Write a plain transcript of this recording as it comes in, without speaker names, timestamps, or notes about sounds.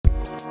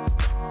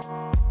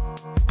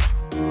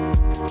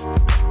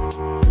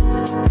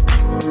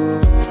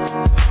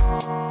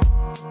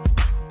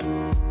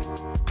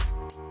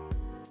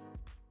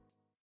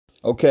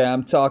Okay,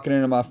 I'm talking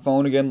into my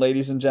phone again,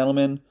 ladies and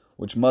gentlemen,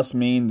 which must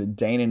mean the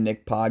Dane and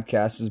Nick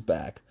podcast is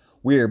back.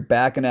 We are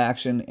back in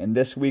action, and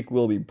this week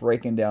we'll be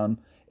breaking down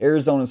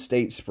Arizona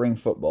State spring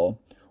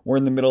football. We're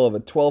in the middle of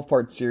a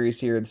 12-part series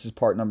here. This is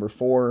part number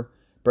 4,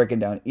 breaking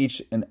down each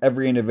and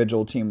every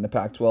individual team in the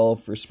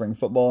Pac-12 for spring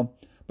football.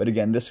 But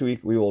again, this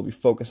week we will be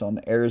focused on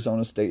the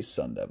Arizona State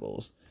Sun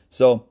Devils.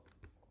 So,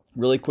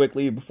 really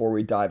quickly before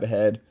we dive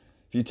ahead,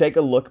 if you take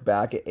a look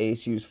back at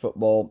ASU's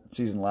football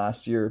season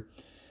last year,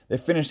 they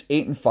finished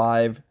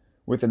 8-5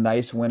 with a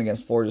nice win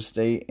against Florida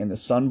State in the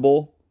Sun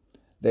Bowl.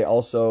 They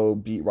also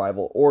beat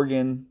rival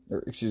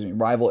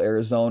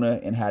Arizona,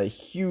 and had a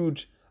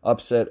huge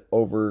upset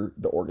over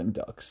the Oregon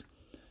Ducks.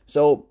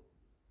 So,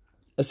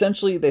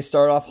 essentially, they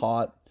started off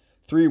hot,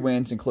 3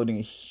 wins, including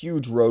a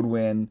huge road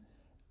win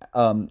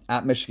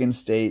at Michigan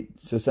State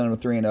to send them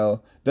to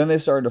 3-0. Then they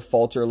started to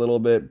falter a little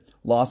bit,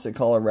 lost at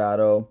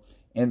Colorado,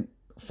 and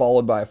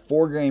followed by a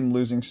 4-game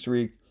losing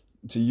streak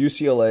to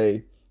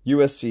UCLA,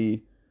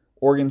 USC,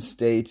 Oregon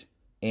State,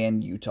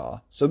 and Utah.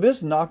 So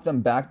this knocked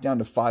them back down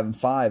to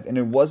 5-5, and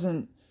it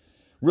wasn't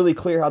really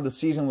clear how the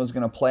season was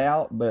going to play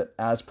out, but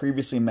as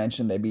previously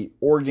mentioned, they beat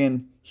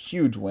Oregon,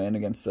 huge win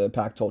against the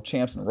Pac-12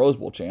 champs and the Rose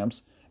Bowl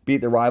champs,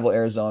 beat the rival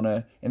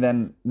Arizona, and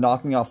then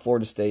knocking off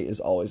Florida State is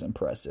always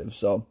impressive.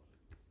 So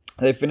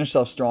they finished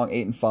off strong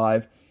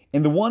 8-5,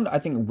 and the one I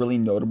think really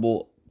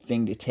notable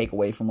thing to take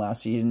away from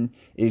last season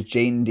is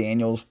Jayden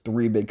Daniels'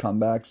 3 big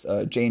comebacks.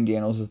 Jayden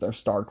Daniels is their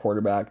star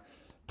quarterback,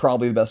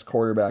 probably the best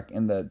quarterback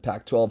in the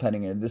Pac-12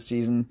 heading into this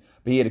season.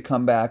 But he had a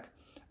comeback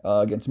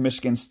against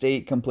Michigan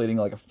State, completing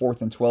like a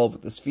 4th and 12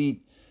 with his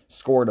feet,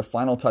 scored a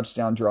final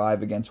touchdown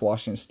drive against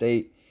Washington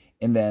State,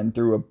 and then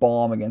threw a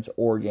bomb against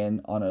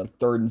Oregon on a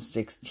 3rd and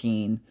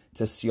 16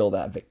 to seal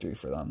that victory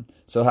for them.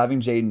 So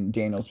having Jayden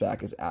Daniels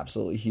back is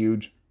absolutely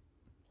huge.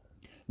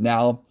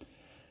 Now,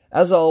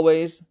 as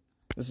always,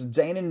 this is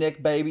Dane and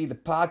Nick, baby. The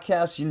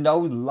podcast,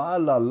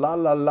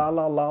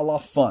 la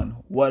fun,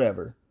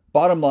 whatever.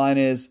 Bottom line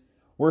is,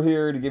 we're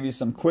here to give you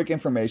some quick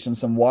information,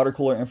 some water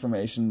cooler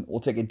information. We'll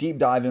take a deep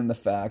dive into the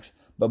facts,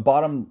 but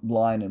bottom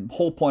line and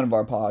whole point of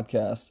our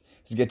podcast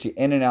is to get you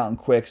in and out and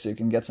quick so you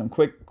can get some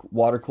quick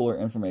water cooler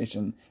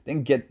information,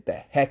 then get the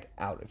heck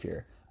out of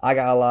here. I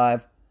got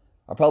live,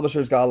 our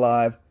publishers got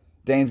live,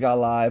 Dane's got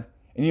live,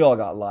 and you all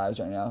got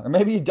lives right now. Or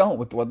maybe you don't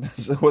with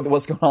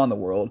what's going on in the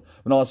world.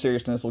 But in all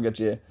seriousness, we'll get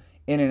you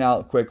in and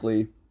out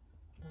quickly.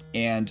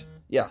 And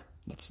yeah,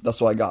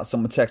 that's what I got.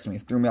 Someone texted me,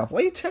 threw me off. Why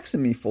are you texting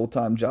me,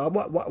 full-time job?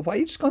 Why are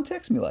you just going to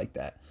text me like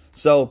that?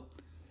 So,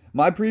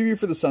 my preview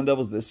for the Sun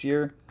Devils this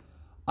year,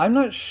 I'm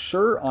not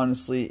sure,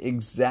 honestly,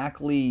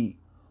 exactly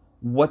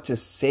what to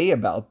say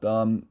about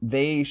them.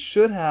 They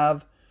should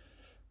have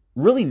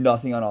really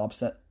nothing on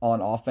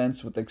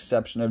offense with the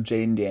exception of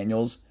Jayden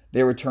Daniels.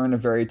 They returned a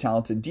very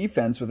talented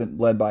defense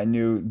led by a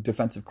new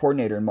defensive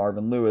coordinator in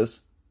Marvin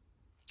Lewis.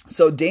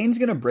 So Dane's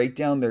going to break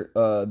down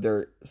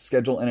their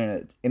schedule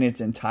in its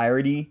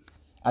entirety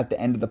at the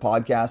end of the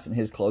podcast in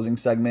his closing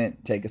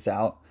segment, take us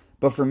out.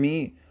 But for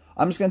me,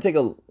 I'm just going to take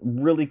a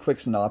really quick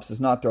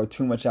synopsis, not throw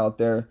too much out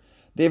there.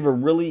 They have a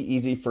really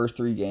easy first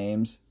 3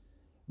 games.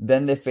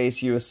 Then they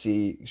face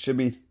USC, should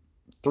be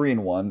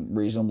 3-1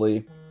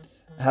 reasonably.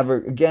 Have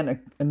a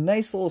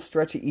nice little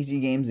stretch of easy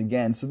games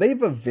again. So they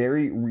have a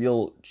very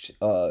real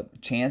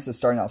chance of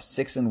starting off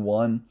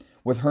 6-1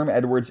 with Herm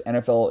Edwards'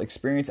 NFL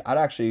experience. I'd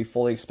actually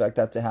fully expect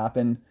that to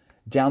happen.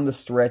 Down the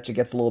stretch, it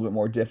gets a little bit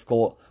more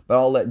difficult, but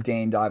I'll let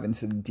Dane dive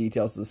into the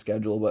details of the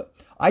schedule. But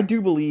I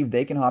do believe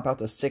they can hop out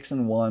to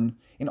 6-1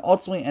 and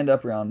ultimately end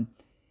up around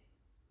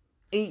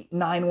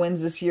 8-9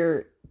 wins this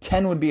year.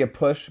 10 would be a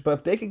push, but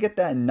if they could get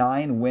that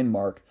 9-win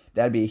mark,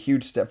 that'd be a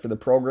huge step for the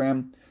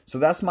program. So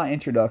that's my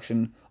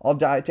introduction. I'll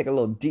take a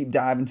little deep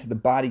dive into the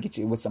body, get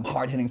you with some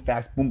hard-hitting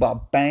facts, boom,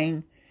 bop,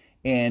 bang.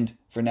 And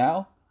for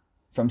now,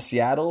 from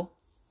Seattle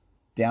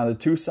down to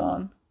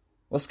Tucson,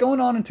 what's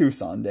going on in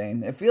Tucson,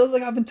 Dane? It feels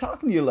like I've been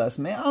talking to you less,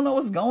 man. I don't know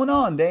what's going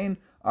on, Dane.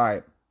 All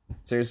right.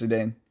 Seriously,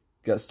 Dane,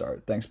 get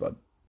started. Thanks, bud.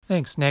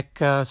 Thanks, Nick.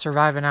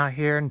 Surviving out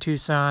here in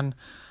Tucson.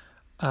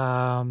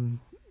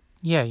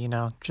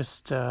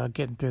 Just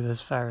getting through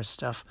this virus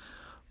stuff.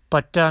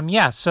 But,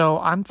 so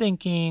I'm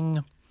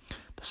thinking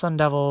the Sun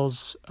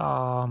Devils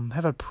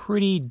have a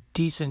pretty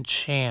decent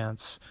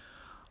chance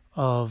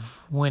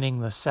of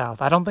winning the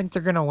South. I don't think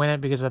they're going to win it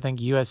because I think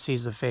USC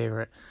is the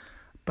favorite,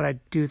 but I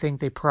do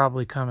think they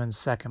probably come in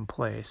second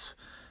place.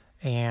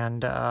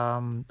 And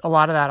a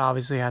lot of that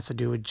obviously has to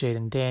do with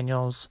Jayden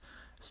Daniels,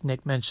 as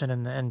Nick mentioned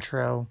in the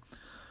intro.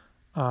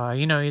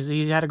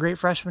 He's had a great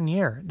freshman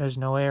year. There's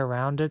no way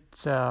around it.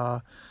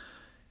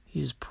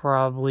 He's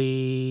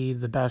probably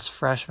the best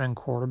freshman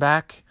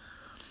quarterback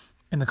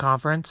in the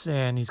conference,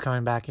 and he's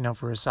coming back,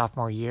 for his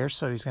sophomore year,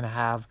 so he's going to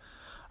have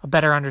a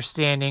better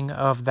understanding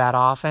of that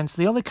offense.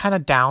 The only kind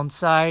of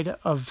downside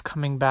of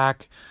coming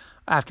back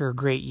after a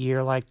great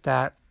year like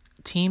that,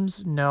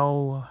 teams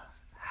know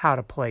how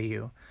to play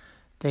you.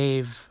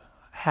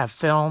 Have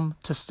film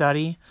to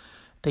study.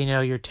 They know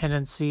your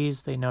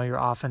tendencies. They know your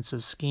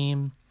offensive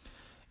scheme.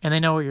 And they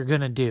know what you're going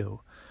to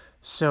do.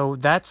 So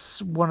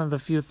that's one of the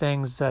few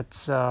things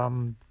that's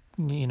going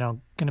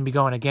to be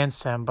going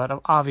against him.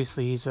 But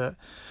obviously, he's a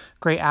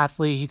great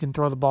athlete. He can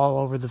throw the ball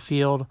over the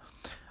field.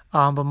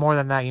 But more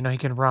than that, he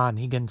can run.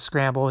 He can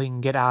scramble. He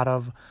can get out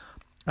of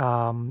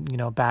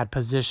bad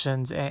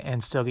positions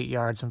and still get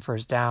yards and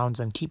first downs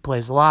and keep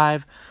plays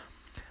alive.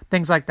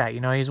 Things like that.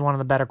 He's one of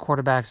the better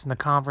quarterbacks in the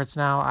conference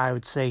now. I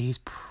would say he's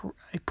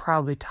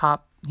probably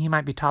he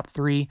might be top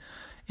 3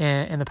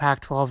 in the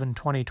Pac-12 in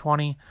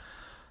 2020.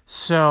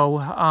 So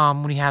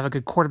when you have a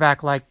good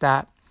quarterback like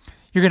that,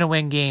 you're going to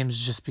win games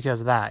just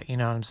because of that. You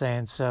know what I'm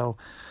saying? So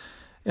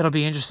it'll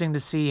be interesting to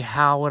see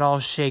how it all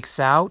shakes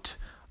out.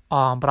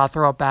 But I'll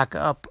throw it back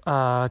up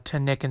to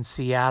Nick in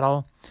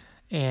Seattle,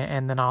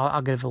 and then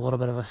I'll give a little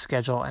bit of a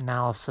schedule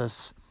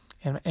analysis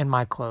in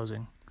my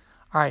closing.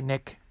 All right,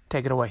 Nick,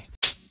 take it away.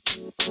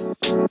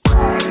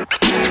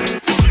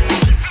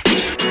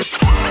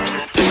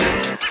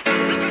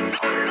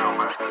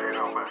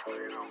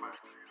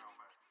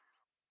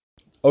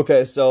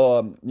 Okay,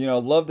 so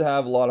love to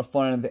have a lot of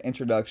fun in the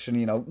introduction.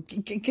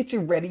 Get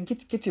you ready,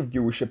 get your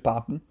viewership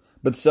popping.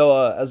 But so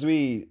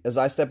as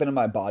I step into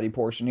my body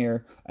portion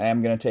here, I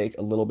am gonna take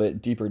a little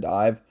bit deeper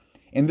dive.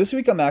 And this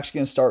week I'm actually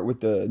gonna start with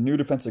the new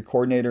defensive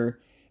coordinator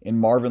in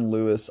Marvin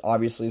Lewis.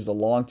 Obviously, he's the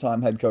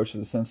longtime head coach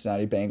of the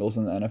Cincinnati Bengals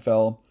in the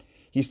NFL.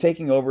 He's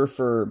taking over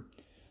for,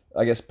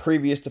 I guess,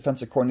 previous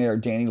defensive coordinator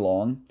Danny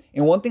Long.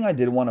 And one thing I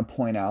did want to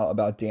point out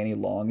about Danny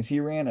Long is he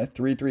ran a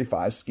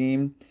 3-3-5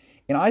 scheme.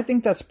 And I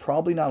think that's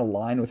probably not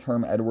aligned with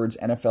Herm Edwards'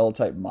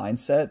 NFL-type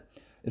mindset.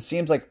 It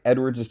seems like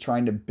Edwards is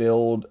trying to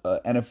build an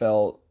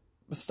NFL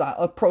style,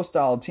 a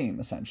pro-style team,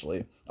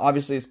 essentially.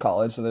 Obviously, it's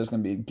college, so there's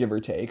going to be give or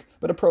take,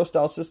 but a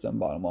pro-style system,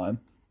 bottom line.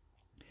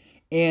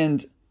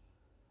 And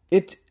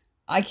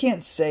I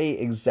can't say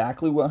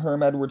exactly what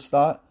Herm Edwards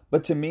thought,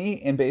 but to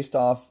me, and based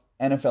off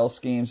NFL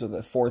schemes with a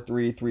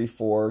 4-3,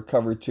 3-4,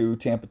 cover 2,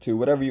 Tampa 2,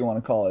 whatever you want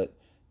to call it,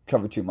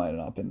 cover 2 might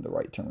not have been the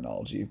right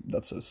terminology.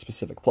 That's a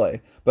specific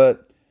play.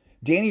 But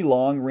Danny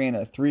Long ran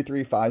a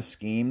 3-3-5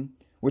 scheme,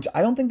 which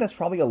I don't think that's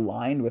probably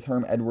aligned with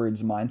Herm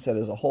Edwards' mindset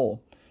as a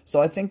whole. So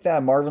I think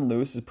that Marvin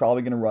Lewis is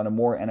probably going to run a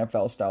more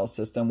NFL-style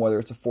system, whether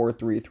it's a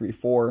 4-3,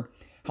 3-4.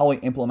 How he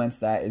implements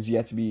that is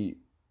yet to be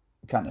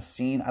kind of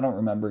seen. I don't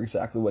remember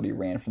exactly what he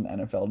ran from the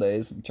NFL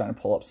days. I'm trying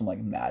to pull up some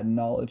Madden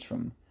knowledge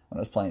from when I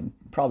was playing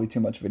probably too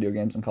much video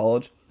games in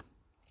college.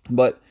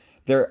 But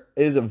there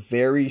is a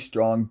very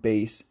strong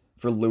base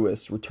for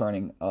Lewis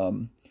returning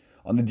on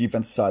the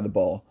defensive side of the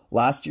ball.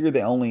 Last year, they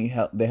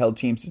held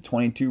teams to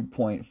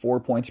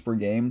 22.4 points per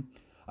game.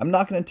 I'm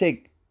not going to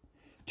take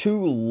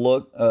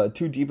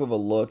too deep of a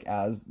look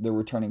as the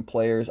returning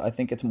players. I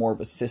think it's more of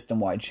a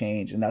system-wide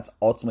change, and that's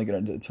ultimately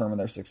going to determine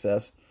their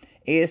success.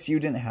 ASU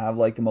didn't have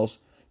the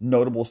most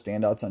notable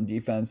standouts on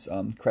defense.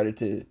 Credit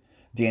to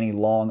Danny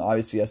Long.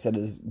 Obviously, I said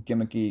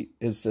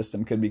his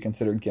system could be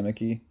considered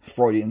gimmicky.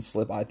 Freudian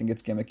slip. I think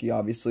it's gimmicky,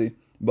 obviously,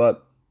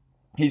 but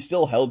he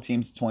still held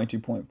teams to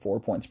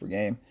 22.4 points per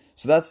game.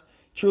 So that's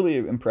truly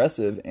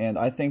impressive, and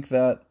I think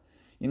that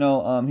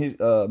he's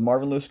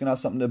Marvin Lewis is gonna have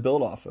something to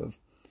build off of.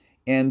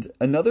 And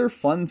another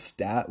fun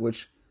stat,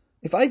 which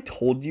if I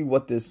told you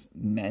what this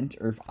meant,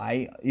 or if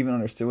I even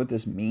understood what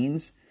this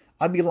means,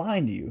 I'd be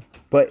lying to you.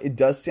 But it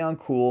does sound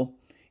cool.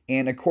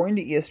 And according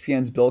to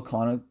ESPN's Bill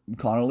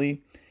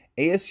Connolly,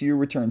 ASU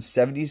returns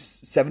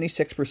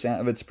 76%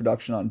 of its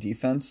production on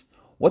defense.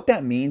 What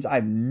that means, I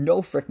have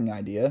no freaking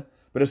idea,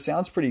 but it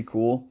sounds pretty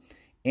cool.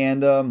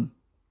 And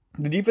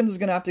the defense is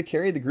going to have to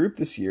carry the group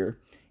this year.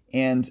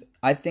 And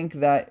I think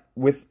that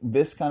with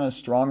this kind of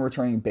strong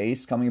returning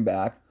base coming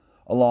back,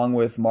 along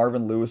with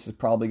Marvin Lewis is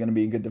probably going to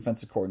be a good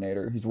defensive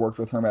coordinator. He's worked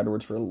with Herm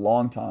Edwards for a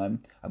long time.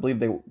 I believe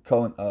they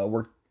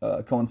worked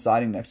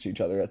coinciding next to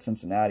each other at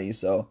Cincinnati.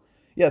 So,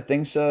 yeah,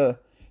 things are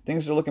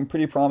looking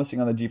pretty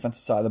promising on the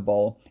defensive side of the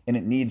ball, and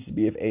it needs to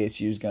be if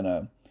ASU is going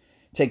to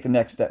take the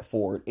next step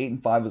forward.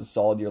 8-5 was a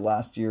solid year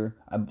last year.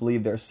 I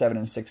believe they're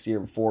 7-6 the year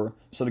before.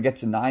 So to get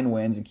to 9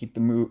 wins and keep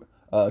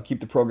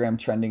the program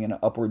trending in an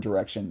upward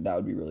direction, that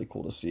would be really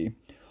cool to see.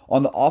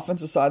 On the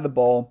offensive side of the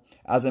ball,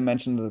 as I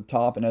mentioned at the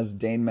top, and as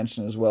Dane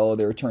mentioned as well,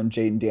 they returned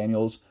Jayden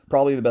Daniels,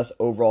 probably the best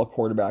overall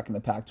quarterback in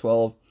the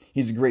Pac-12.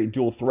 He's a great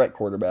dual threat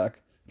quarterback.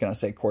 Can I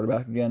say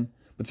quarterback again?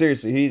 But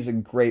seriously, he's a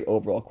great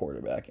overall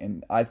quarterback,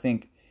 and I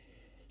think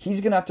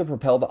he's going to have to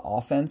propel the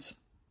offense,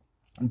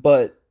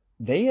 but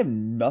they have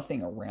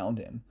nothing around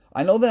him.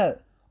 I know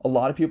that a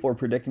lot of people are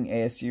predicting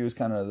ASU as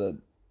kind of the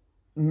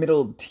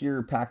middle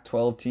tier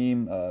Pac-12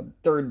 team,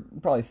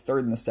 probably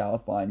third in the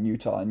South behind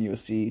Utah and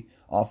USC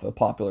off of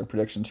popular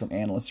predictions from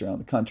analysts around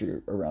the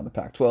country, around the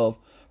Pac-12,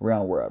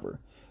 around wherever.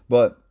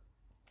 But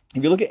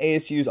if you look at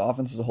ASU's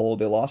offense as a whole,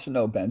 they lost to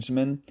Noah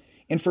Benjamin.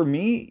 And for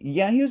me,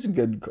 yeah, he was a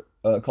good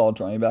college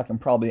running back and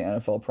probably an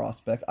NFL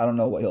prospect. I don't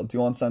know what he'll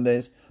do on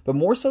Sundays, but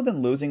more so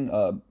than losing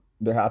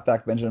their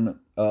halfback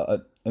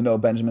Noah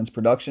Benjamin's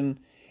production,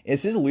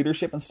 is his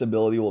leadership and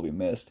stability will be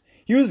missed.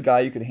 He was a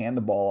guy you could hand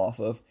the ball off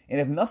of, and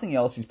if nothing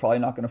else, he's probably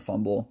not going to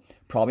fumble,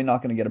 probably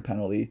not going to get a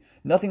penalty,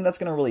 nothing that's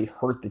going to really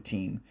hurt the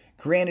team.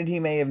 Granted, he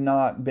may have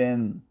not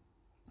been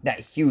that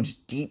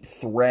huge deep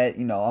threat,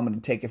 I'm going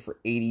to take it for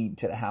 80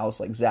 to the house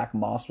like Zach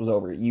Moss was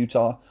over at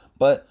Utah.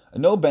 But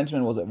Eno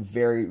Benjamin was a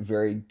very,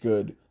 very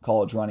good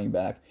college running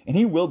back, and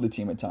he willed the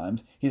team at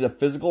times. He's a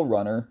physical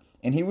runner,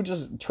 and he would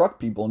just truck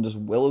people and just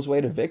will his way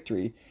to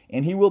victory,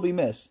 and he will be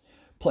missed,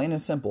 plain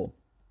and simple.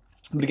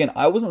 But again,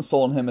 I wasn't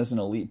sold on him as an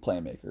elite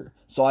playmaker,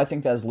 so I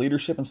think that his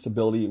leadership and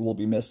stability will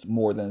be missed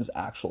more than his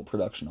actual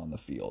production on the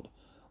field.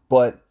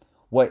 But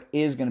what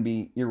is going to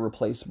be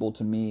irreplaceable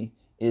to me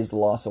is the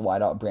loss of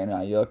wideout Brandon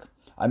Aiyuk.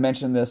 I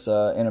mentioned this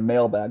in a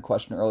mailbag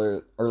question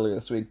earlier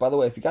this week. By the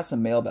way, if you got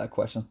some mailbag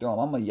questions, throw them.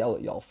 I'm going to yell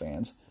at y'all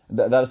fans.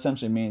 That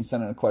essentially means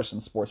send in a question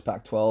to Sports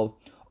Pack 12.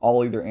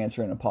 I'll either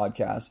answer in a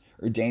podcast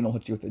or Dane will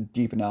hit you with a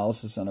deep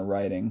analysis and a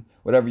writing.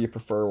 Whatever you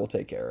prefer, we'll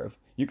take care of.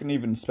 You can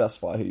even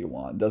specify who you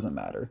want. It doesn't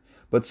matter.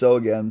 But so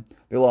again,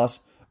 they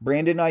lost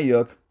Brandon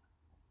Aiyuk,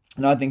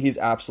 and I think he's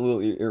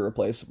absolutely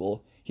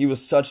irreplaceable. He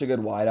was such a good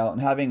wideout,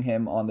 and having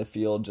him on the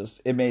field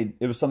it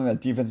was something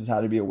that defenses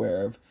had to be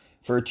aware of.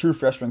 For a true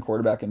freshman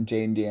quarterback in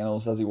Jayden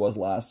Daniels as he was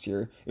last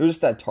year, it was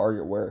just that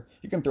target where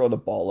you can throw the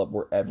ball up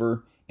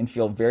wherever and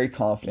feel very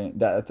confident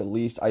that at the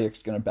least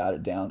Aiyuk's going to bat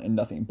it down and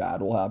nothing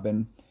bad will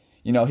happen.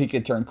 He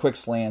could turn quick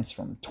slants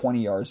from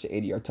 20 yards to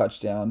 80-yard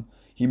touchdown.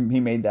 He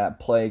made that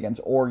play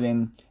against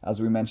Oregon, as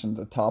we mentioned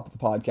at the top of the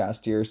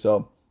podcast here.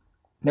 So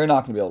they're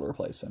not going to be able to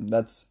replace him.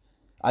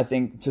 I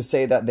think to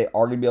say that they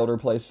are going to be able to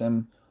replace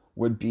him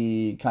would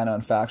be kind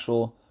of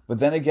unfactual. But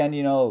then again,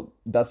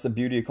 that's the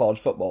beauty of college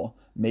football.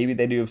 Maybe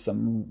they do have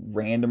some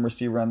random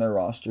receiver on their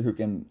roster who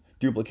can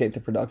duplicate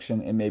the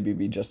production and maybe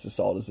be just as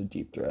solid as a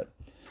deep threat.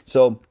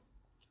 So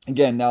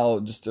again, now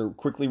just to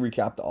quickly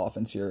recap the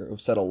offense here.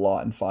 We've said a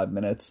lot in 5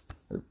 minutes,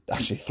 or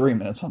actually 3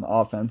 minutes on the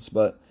offense.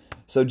 But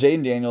so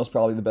Jayden Daniels,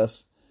 probably the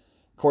best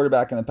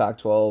quarterback in the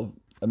Pac-12,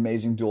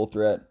 amazing dual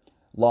threat.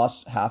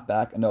 Lost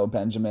halfback Eno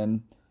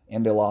Benjamin,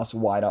 and they lost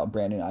wideout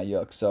Brandon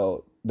Aiyuk.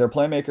 So their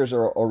playmakers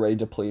are already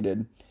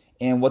depleted.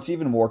 And what's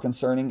even more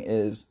concerning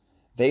is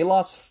they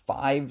lost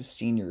 5 key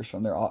seniors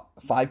from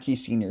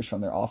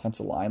their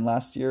offensive line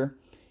last year.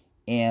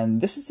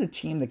 And this is a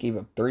team that gave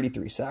up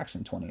 33 sacks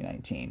in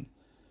 2019.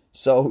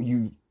 So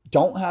you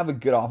don't have a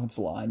good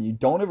offensive line. You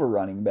don't have a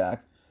running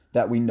back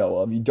that we know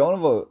of. You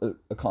don't have an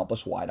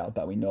accomplished wideout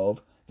that we know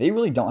of. They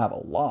really don't have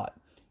a lot.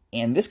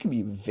 And this can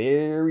be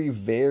very,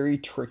 very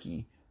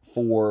tricky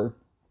for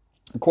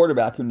a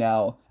quarterback who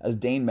now, as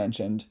Dane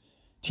mentioned,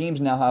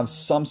 teams now have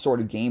some sort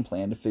of game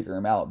plan to figure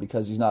him out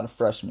because he's not a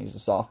freshman, he's a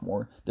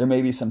sophomore. There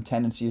may be some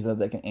tendencies that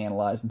they can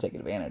analyze and take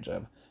advantage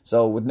of.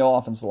 So with no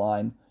offensive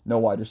line, no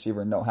wide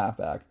receiver, no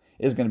halfback,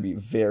 it's going to be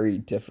very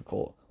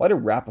difficult. Why did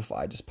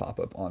Rapify just pop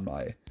up on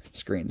my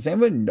screen? Does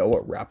anybody know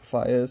what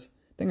Rapify is?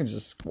 I think it's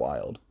just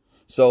wild.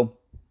 So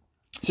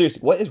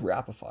seriously, what is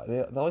Rapify?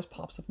 That always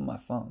pops up on my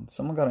phone.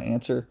 Someone got to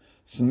answer.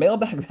 Just mail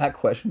back that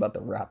question about the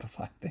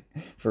Rapify thing.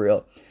 For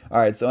real. All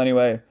right, so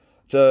anyway,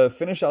 to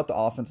finish out the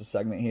offensive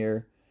segment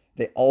here,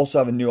 they also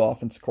have a new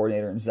offensive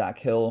coordinator in Zach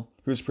Hill,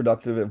 who's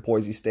productive at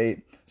Boise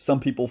State. Some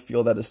people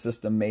feel that his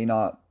system may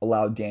not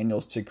allow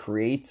Daniels to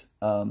create,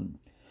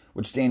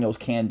 which Daniels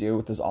can do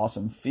with his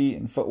awesome feet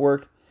and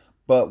footwork.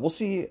 But we'll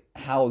see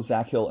how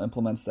Zach Hill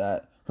implements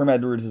that. Herm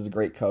Edwards is a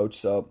great coach,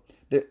 so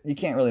you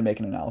can't really make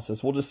an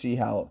analysis. We'll just see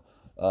how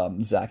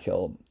Zach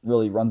Hill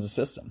really runs the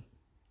system.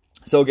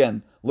 So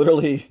again,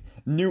 literally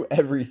knew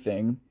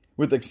everything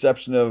with the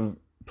exception of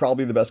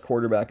probably the best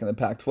quarterback in the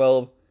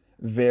Pac-12.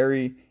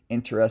 Very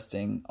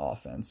interesting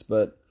offense,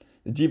 but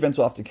the defense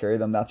will have to carry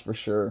them, that's for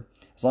sure.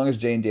 As long as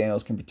Jayden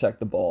Daniels can protect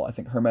the ball, I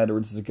think Herm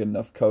Edwards is a good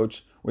enough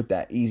coach with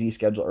that easy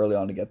schedule early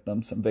on to get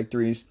them some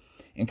victories.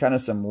 And kind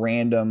of some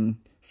random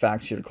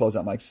facts here to close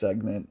out Mike's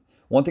segment.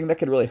 One thing that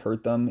could really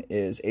hurt them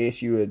is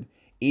ASU had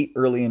 8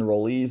 early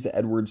enrollees that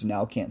Edwards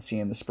now can't see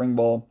in the spring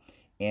ball,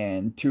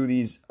 and two of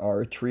these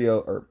are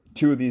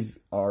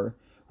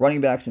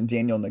running backs in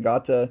Daniel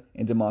Nagata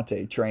and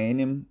DeMonte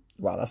Trayanum.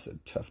 Wow, that's a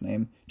tough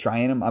name.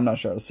 Trayanum, I'm not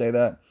sure how to say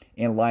that.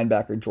 And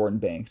linebacker Jordan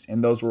Banks.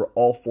 And those were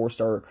all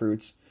 4-star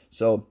recruits.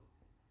 So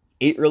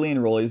 8 early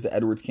enrollees that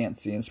Edwards can't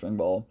see in spring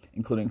ball,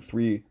 including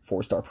 3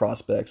 4-star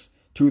prospects,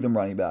 2 of them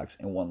running backs,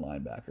 and 1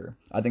 linebacker.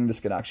 I think this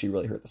could actually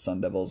really hurt the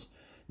Sun Devils.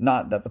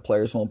 Not that the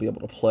players won't be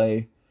able to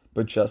play,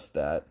 but just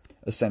that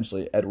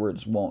essentially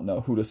Edwards won't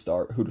know who to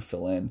start, who to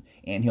fill in,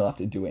 and he'll have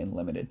to do it in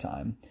limited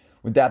time.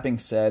 With that being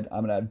said,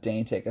 I'm going to have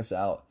Dane take us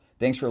out.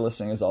 Thanks for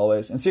listening as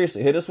always. And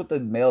seriously, hit us with the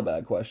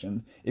mailbag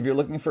question. If you're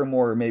looking for a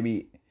more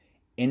maybe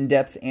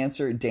in-depth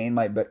answer, Dane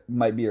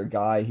might be your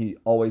guy. He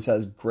always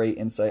has great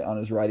insight on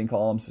his writing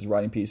columns, his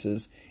writing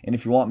pieces. And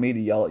if you want me to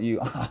yell at you,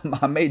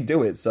 I may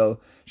do it. So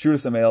shoot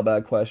us a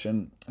mailbag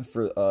question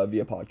for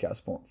via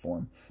podcast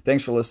form.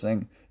 Thanks for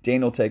listening.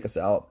 Dane will take us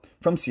out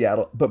from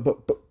Seattle, but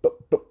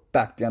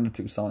back down to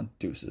Tucson.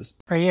 Deuces.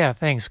 Right, yeah,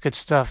 thanks. Good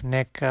stuff,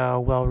 Nick.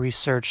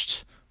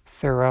 Well-researched,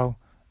 thorough,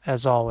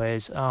 as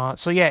always.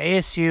 So yeah,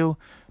 ASU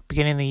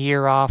beginning the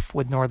year off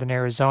with Northern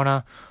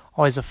Arizona.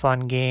 Always a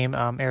fun game.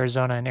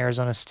 Arizona and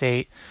Arizona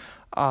State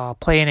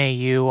play in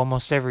AU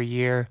almost every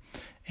year.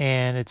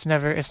 and it's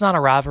not a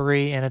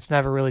rivalry, and it's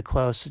never really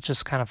close. It's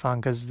just kind of fun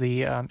because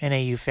the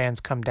NAU fans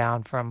come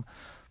down from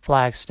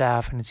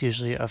Flagstaff, and it's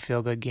usually a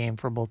feel-good game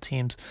for both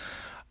teams.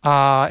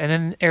 And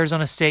then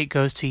Arizona State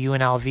goes to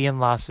UNLV in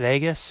Las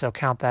Vegas, so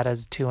count that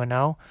as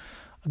 2-0.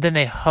 Then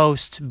they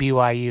host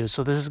BYU,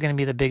 so this is going to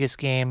be the biggest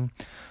game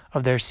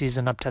of their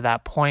season up to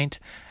that point,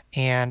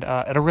 and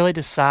it'll really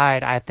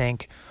decide, I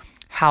think,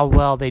 how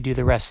well they do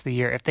the rest of the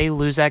year. If they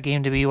lose that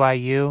game to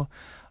BYU,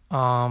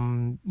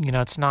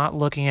 it's not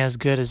looking as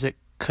good as it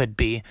could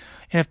be.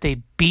 And if they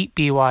beat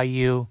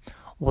BYU,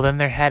 well, then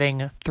they're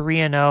heading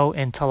 3-0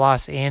 into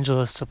Los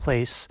Angeles to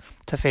face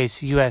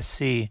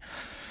USC.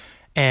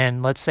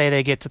 And let's say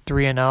they get to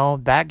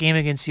 3-0, that game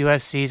against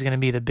USC is going to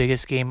be the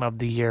biggest game of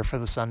the year for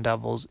the Sun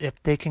Devils.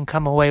 If they can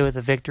come away with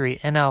a victory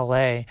in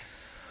LA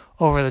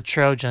over the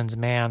Trojans,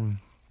 man,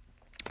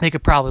 they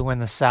could probably win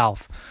the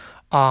South.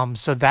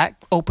 So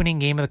that opening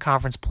game of the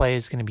conference play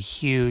is going to be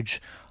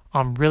huge.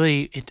 I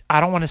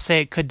don't want to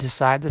say it could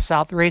decide the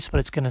South race,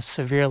 but it's going to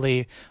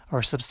severely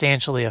or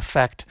substantially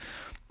affect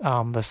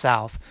the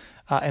South.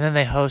 And then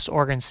they host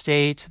Oregon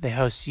State, they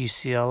host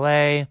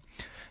UCLA,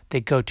 they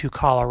go to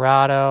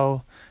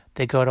Colorado,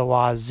 they go to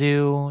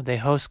Wazoo, they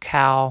host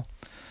Cal,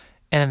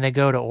 and then they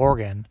go to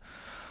Oregon.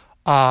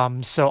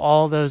 So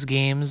all those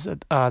games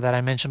that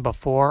I mentioned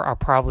before are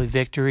probably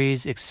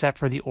victories except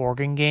for the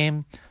Oregon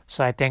game.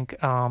 So I think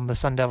the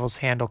Sun Devils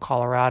handle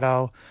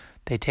Colorado.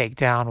 They take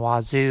down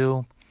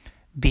Wazoo,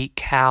 beat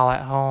Cal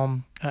at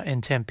home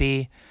in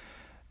Tempe,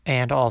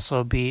 and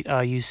also beat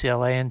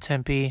UCLA in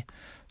Tempe.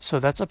 So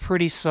that's a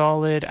pretty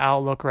solid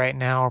outlook right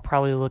now. We're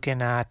probably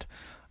looking at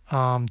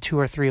 2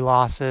 or 3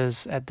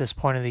 losses at this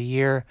point of the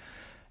year.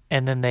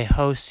 And then they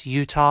host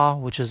Utah,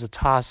 which is a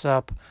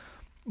toss-up.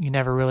 You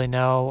never really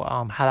know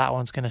how that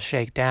one's going to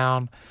shake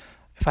down.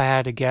 If I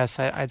had to guess,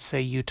 I'd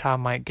say Utah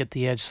might get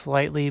the edge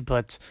slightly,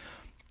 but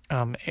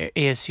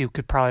ASU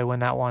could probably win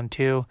that one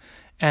too.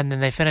 And then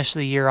they finish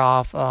the year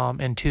off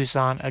in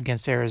Tucson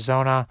against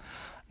Arizona.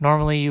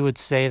 Normally you would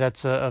say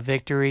that's a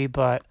victory,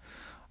 but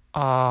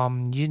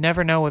you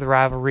never know with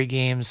rivalry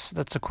games.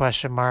 That's a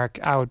question mark.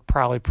 I would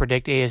probably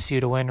predict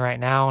ASU to win right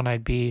now, and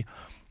I'd be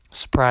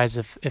surprised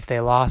if they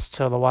lost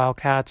to the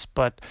Wildcats.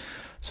 But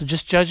so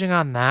just judging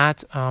on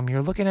that,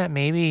 you're looking at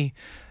maybe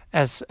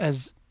as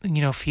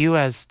few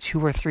as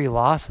 2 or 3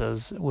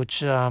 losses,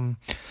 which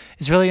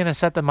is really going to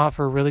set them up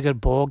for a really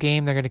good bowl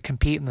game. They're going to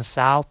compete in the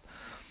South.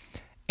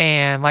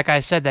 And like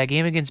I said, that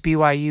game against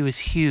BYU is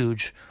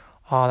huge.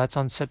 That's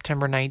on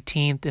September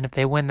 19th. And if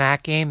they win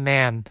that game,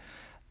 man,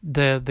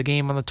 the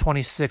game on the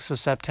 26th of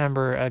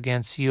September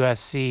against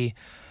USC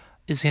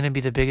is going to be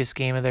the biggest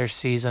game of their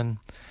season.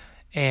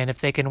 And if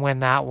they can win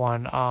that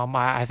one,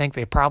 I think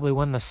they probably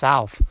win the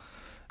South.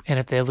 And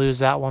if they lose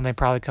that one, they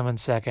probably come in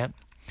second.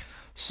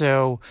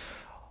 So,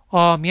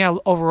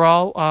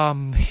 overall,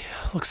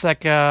 looks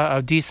like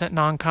a decent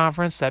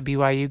non-conference, that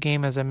BYU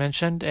game, as I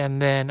mentioned,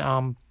 and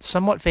then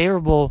somewhat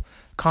favorable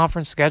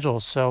conference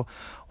schedules. So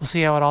we'll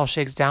see how it all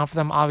shakes down for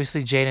them.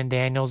 Obviously, Jaden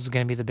Daniels is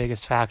going to be the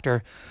biggest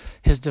factor.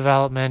 His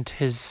development,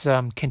 his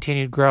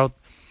continued growth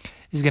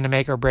is going to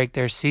make or break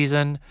their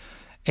season.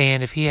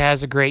 And if he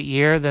has a great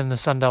year, then the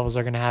Sun Devils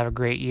are going to have a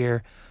great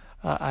year.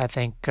 I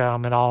think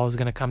it all is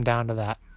going to come down to that.